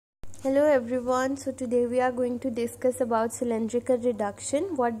Hello everyone, so today we are going to discuss about cylindrical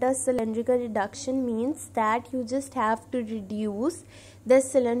reduction. What does cylindrical reduction means? That you just have to reduce the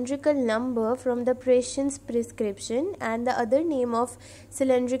cylindrical number from the patient's prescription, and the other name of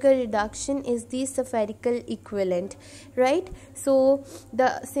cylindrical reduction is the spherical equivalent, right? So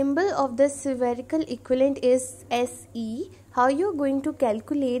the symbol of the spherical equivalent is SE. How you're going to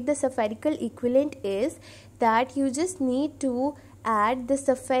calculate the spherical equivalent is that you just need to add the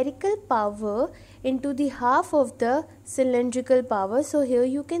spherical power into the half of the cylindrical power. So here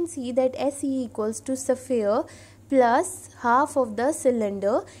you can see that SE equals to sphere plus half of the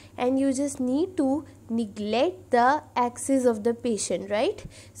cylinder, and you just need to neglect the axis of the patient, right?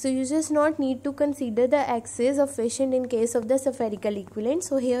 So you just not need to consider the axis of patient in case of the spherical equivalent.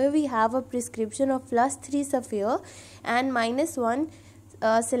 So here we have a prescription of +3 sphere and -1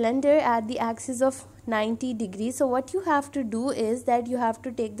 cylinder at the axis of 90 degrees. So what you have to do is that you have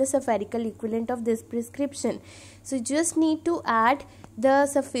to take the spherical equivalent of this prescription. So you just need to add the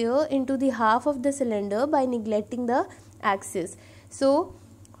sphere into the half of the cylinder by neglecting the axis. So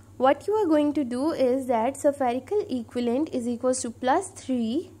what you are going to do is that spherical equivalent is equals to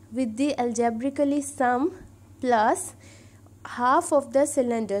 +3 with the algebraically sum plus half of the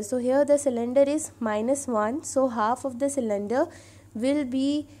cylinder. So here the cylinder is -1, so half of the cylinder will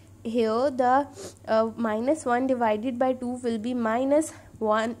be here. The -1 divided by 2 will be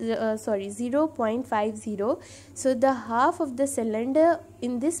 -0.50. So the half of the cylinder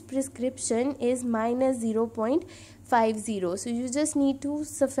in this prescription is -0.50. So you just need to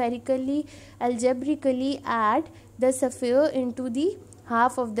algebraically add the sphere into the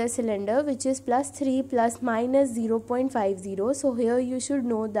half of the cylinder, which is +3 plus -0.50. So here you should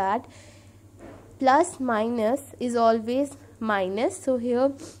know that plus minus is always minus. So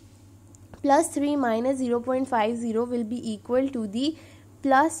here +3 minus 0.50 will be equal to the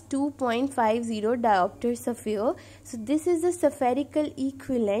 +2.50 diopter sphere. So this is the spherical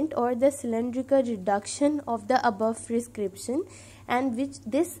equivalent or the cylindrical reduction of the above prescription, and which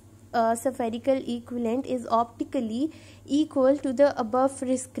this spherical equivalent is optically equal to the above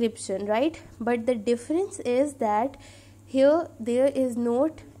prescription, right? But the difference is that here there is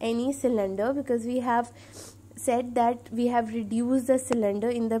not any cylinder, because we have said that we have reduced the cylinder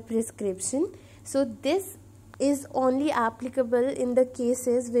in the prescription. So this is only applicable in the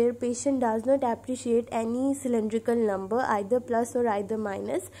cases where patient does not appreciate any cylindrical number, either plus or either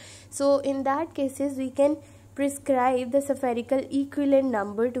minus. So in that cases we can prescribe the spherical equivalent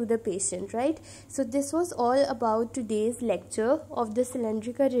number to the patient, right? So this was all about today's lecture of the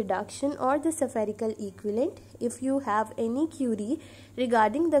cylindrical reduction or the spherical equivalent. If you have any query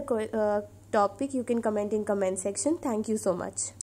regarding the topic, you can comment in comment section. Thank you so much.